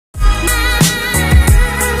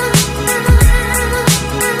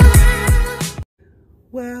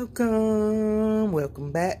Welcome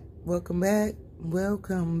back from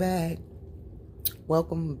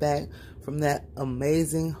that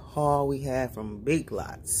amazing haul we had from Big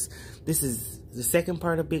Lots. This is the second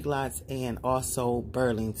part of Big Lots and also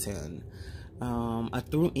Burlington. I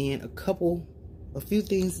threw in a few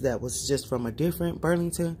things that was just from a different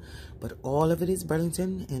Burlington, but all of it is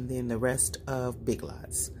Burlington, and then the rest of Big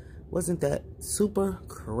Lots. Wasn't that super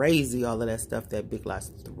crazy, all of that stuff that Big Lots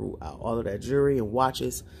threw out? All of that jewelry and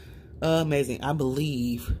watches. Amazing. I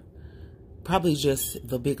believe probably just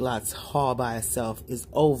the Big Lots haul by itself is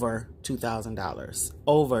over $2,000.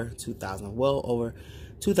 Over $2,000. Well over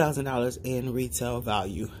 $2,000 in retail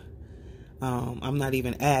value. I'm not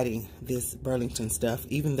even adding this Burlington stuff,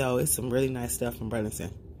 even though it's some really nice stuff from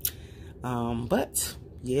Burlington. But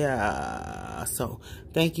yeah, so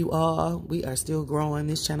thank you all. We are still growing.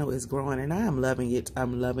 This channel is growing and I am loving it.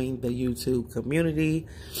 I'm loving the YouTube community.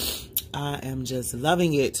 I am just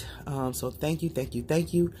loving it. So thank you.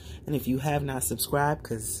 And if you have not subscribed,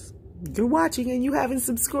 because you're watching and you haven't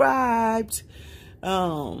subscribed,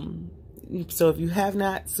 so if you have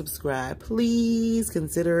not subscribed, please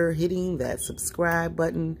consider hitting that subscribe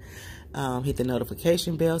button. Hit the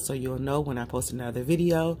notification bell so you'll know when I post another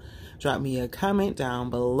video. Drop me a comment down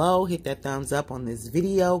below. Hit that thumbs up on this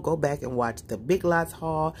video. Go back and watch the Big Lots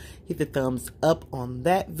haul. Hit the thumbs up on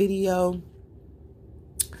that video.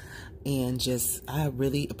 And I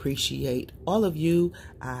really appreciate all of you.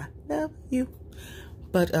 I love you.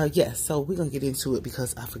 But yes, so we're gonna get into it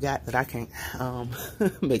because I forgot that I can't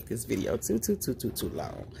make this video too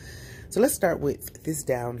long. So let's start with this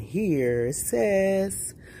down here. It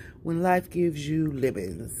says, "When life gives you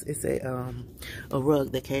lemons." It's a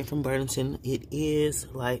rug that came from Burlington. It is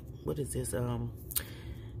like, what is this?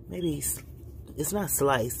 Maybe it's not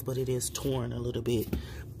sliced, but it is torn a little bit.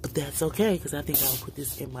 But that's okay, because I think I'll put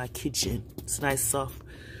this in my kitchen. It's a nice soft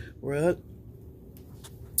rug.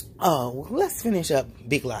 Oh, well, let's finish up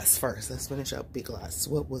Big Lots first. Let's finish up Big Lots.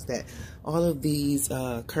 What was that? All of these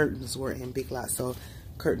curtains were in Big Lots. So,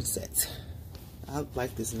 curtain sets. I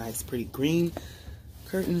like this nice, pretty green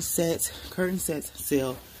curtain sets. Curtain sets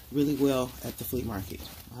sell really well at the flea market.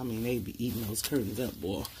 I mean, they be eating those curtains up,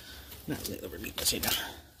 boy. Not let over me much, you know.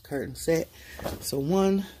 Curtain set. So,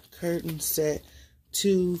 1 curtain set,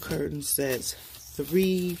 2 curtain sets,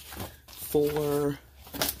 3, 4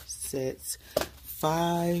 sets,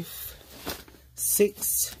 5,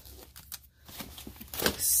 6,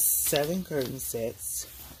 7 curtain sets,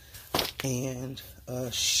 and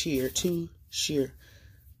 2 sheer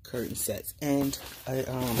curtain sets, and a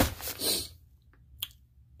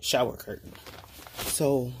shower curtain.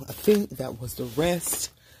 So I think that was the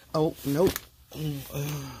rest. Oh, nope.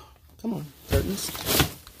 Come on, curtains.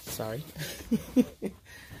 Sorry.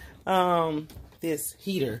 This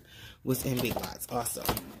heater was in Big Lots also.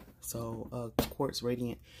 So a quartz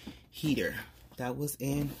radiant heater that was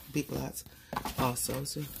in Big Lots also.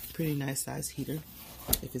 It's a pretty nice size heater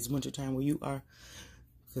if it's wintertime where you are,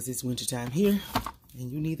 because it's wintertime here and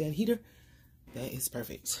you need that heater. That is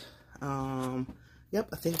perfect. Yep,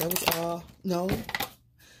 I think that was all. No,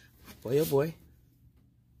 boy oh boy,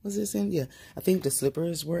 was this in? Yeah, I think the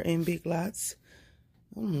slippers were in Big Lots.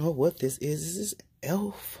 I don't know what this is. Is this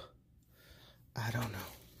Elf? I don't know.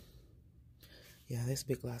 Yeah, this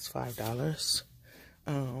Big Lots $5.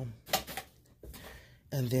 And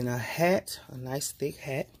then a hat, a nice thick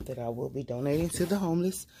hat that I will be donating to the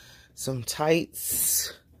homeless. Some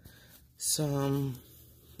tights, some,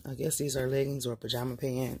 I guess these are leggings or pajama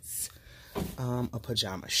pants. A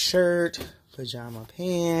pajama shirt, pajama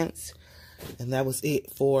pants, and that was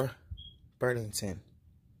it for Burlington.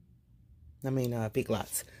 I mean, Big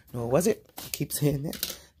Lots. No, was it? I keep saying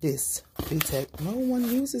that. This VTech, no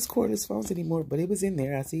one uses cordless phones anymore, but it was in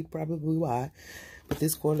there. I see probably why. But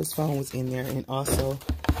this cordless phone was in there, and also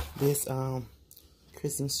this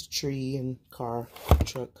Christmas tree and car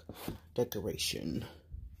truck decoration.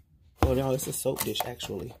 Oh no, it's a soap dish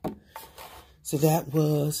actually. So that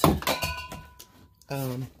was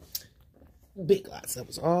Big Lots. That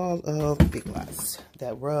was all of Big Lots.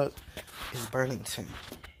 That rug is Burlington.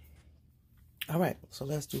 All right, so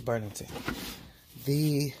let's do Burlington.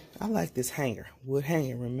 I like this hanger, wood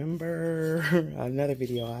hanger. Remember another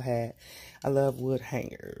video I had? I love wood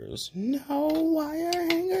hangers. No wire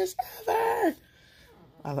hangers ever.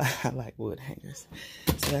 I like wood hangers.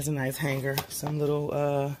 So that's a nice hanger. Some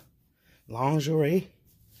little lingerie,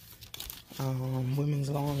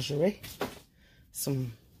 women's lingerie.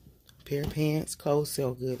 Some pair of pants. Clothes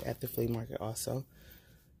sell good at the flea market also.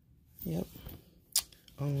 Yep.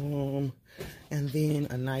 And then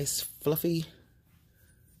a nice fluffy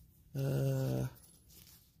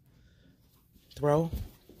throw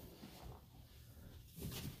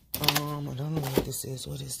I don't know what this is.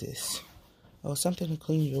 What is this? Oh, something to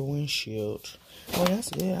clean your windshield. Oh,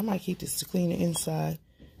 that's good. I might keep this to clean the inside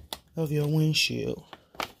of your windshield.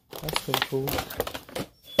 That's pretty cool.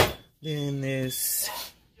 Then there's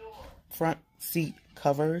front seat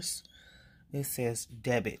covers. It says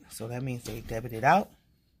debit, so that means they debited out.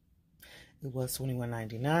 It was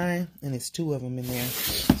 $21.99, and it's 2 of them in there,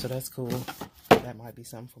 so that's cool. That might be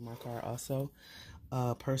something for my car also.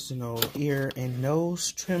 Personal ear and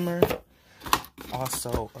nose trimmer.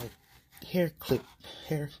 Also a haircut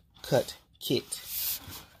kit.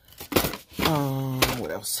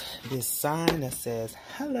 What else? This sign that says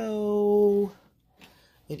hello.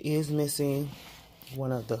 It is missing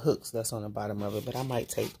one of the hooks that's on the bottom of it, but I might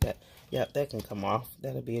take that. Yep, that can come off.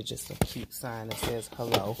 That'll be just a cute sign that says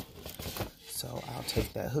hello. So I'll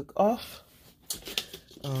take that hook off.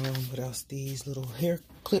 What else? These little hair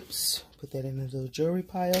clips. Put that in the little jewelry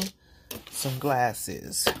pile. Some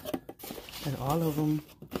glasses. And all of them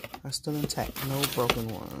are still intact. No broken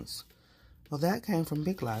ones. Well, that came from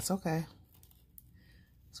Big Lots. Okay.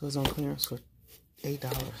 So it's on clearance for $8.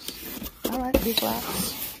 Alright, Big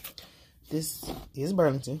Lots. This is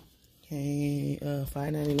Burlington. Okay,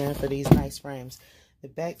 $5.99 for these nice frames. The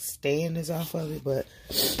back stand is off of it, but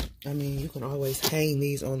I mean, you can always hang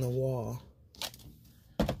these on the wall.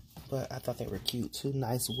 But I thought they were cute. 2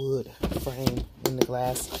 nice wood frame in the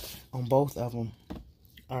glass on both of them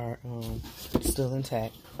are still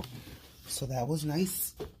intact. So that was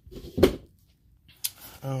nice.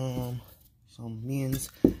 Some men's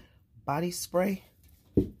body spray.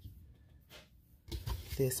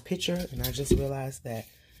 This picture, and I just realized that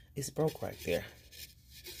it's broke right there.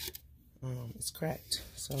 It's cracked,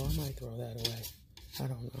 so I might throw that away. I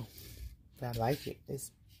don't know, but I like it.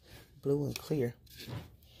 It's blue and clear.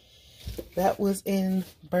 That was in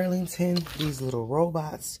Burlington. These little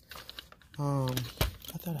robots. I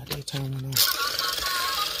thought I did turn one on.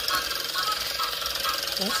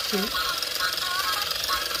 That's cute.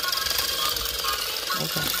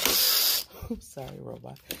 Okay. Sorry,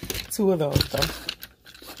 robot. 2 of those though.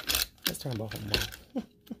 Let's turn both of them on.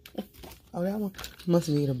 Oh, that one must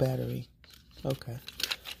need a battery. Okay.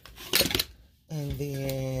 And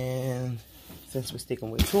then, since we're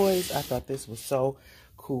sticking with toys, I thought this was so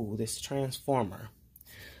cool. This transformer.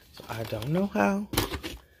 So I don't know how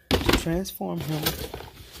to transform him,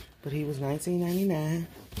 but he was $19.99,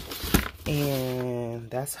 and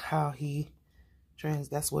that's how he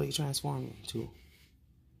that's what he transformed into.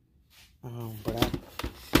 But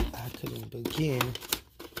I couldn't begin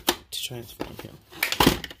to transform him.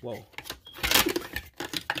 Whoa.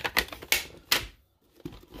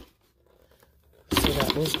 So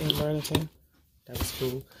that was in Burlington. That was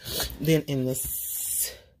cool. Then in the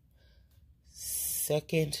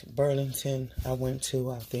second Burlington I went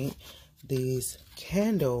to, I think these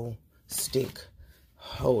candlestick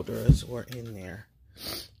holders were in there.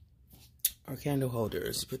 Or candle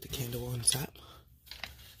holders. Put the candle on top.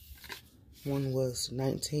 One was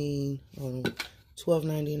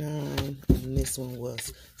 $12.99, and this one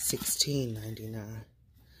was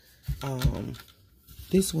 $16.99.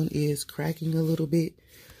 This one is cracking a little bit,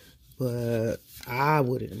 but I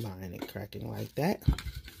wouldn't mind it cracking like that.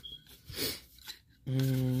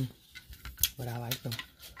 But I like them.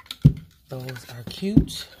 Those are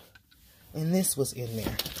cute. And this was in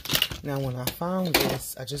there. Now, when I found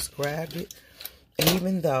this, I just grabbed it. And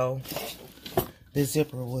even though the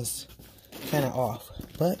zipper was kind of off,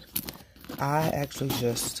 but I actually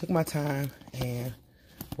just took my time and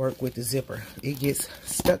worked with the zipper. It gets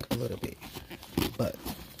stuck a little bit, but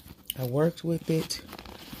I worked with it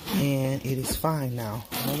and it is fine now.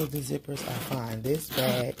 All of the zippers are fine. This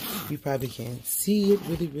bag, you probably can't see it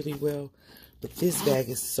really, really well, but this bag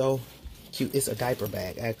is so cute. It's a diaper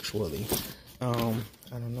bag, actually. I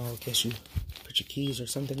don't know, I guess you put your keys or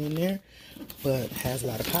something in there, but it has a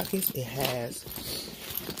lot of pockets. It has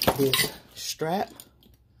this strap,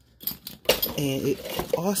 and it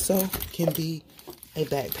also can be a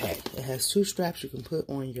backpack. It has 2 straps you can put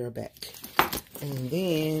on your back. And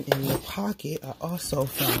then in the pocket, I also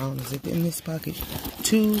found, is it in this pocket,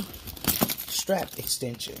 2 strap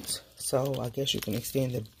extensions. So I guess you can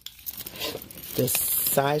extend the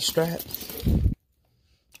side straps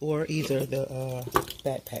or either the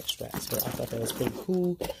backpack straps. But I thought that was pretty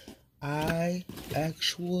cool. I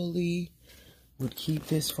actually would keep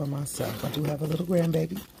this for myself. I do have a little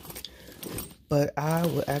grandbaby, but I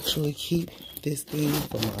would actually keep this thing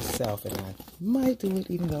for myself, and I might do it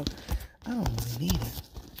even though I don't really need it.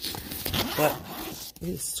 But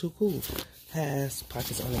it's too cool. Has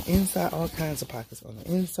pockets on the inside, all kinds of pockets on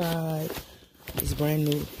the inside. It's brand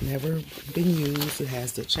new, never been used. It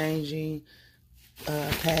has the changing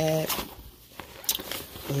pad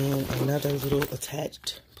and another little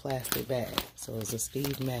attached plastic bag. So it's a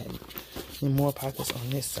Steve Madden and more pockets on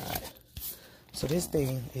this side. So this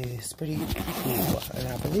thing is pretty cool, and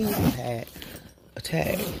I believe it had a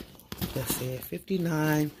tag that said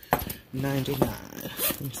 $59.99.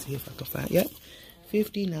 Let me see if I can find. Yep,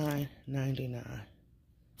 $59.99.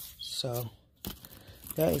 So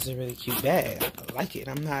that is a really cute bag. I like it.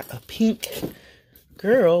 I'm not a pink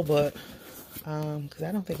girl, but because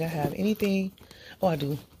I don't think I have anything. Oh, I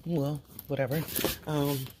do. Well, whatever.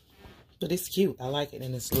 But it's cute. I like it,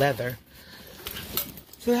 and it's leather.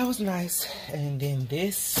 So that was nice. And then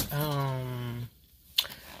this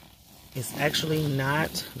is actually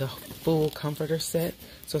not the full comforter set.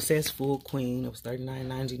 So it says full queen. It was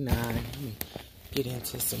 $39.99. Let me get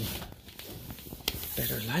into some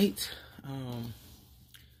better light.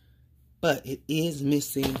 But it is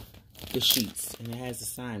missing the sheets, and it has a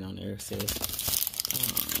sign on there. It says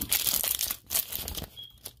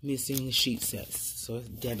missing the sheet sets, so it's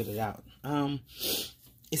debited out.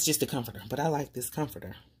 It's just a comforter, but I like this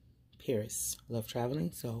comforter. Paris, love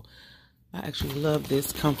traveling, so I actually love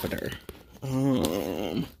this comforter.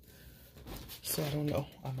 So I don't know,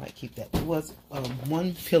 I might keep that. There was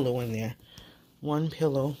one pillow in there, one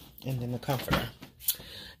pillow, and then the comforter.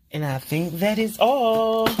 And I think that is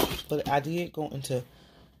all. But I did go into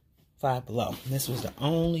Five Below. This was the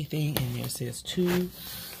only thing in there. It says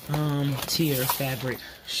 2-tier fabric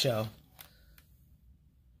show.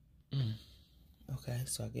 Okay,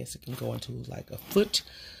 so I guess it can go into like a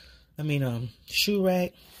shoe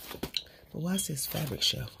rack. But why is this fabric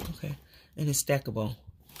show? Okay, and it's stackable.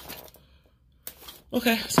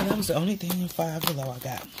 Okay, so that was the only thing in Five Below I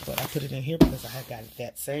got. But I put it in here because I had got it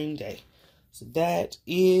that same day. So that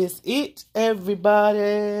is it,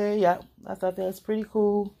 everybody. Yeah, I thought that was pretty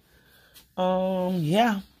cool.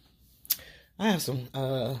 Yeah. I have some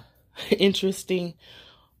interesting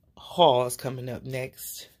hauls coming up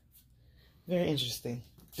next. Very interesting.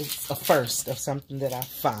 It's a first of something that I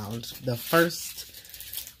found. The first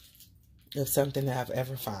of something that I've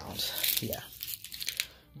ever found. Yeah.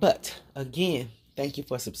 But again, thank you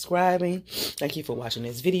for subscribing. Thank you for watching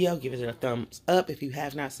this video. Give it a thumbs up. If you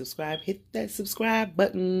have not subscribed, hit that subscribe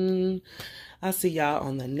button. I'll see y'all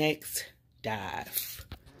on the next dive.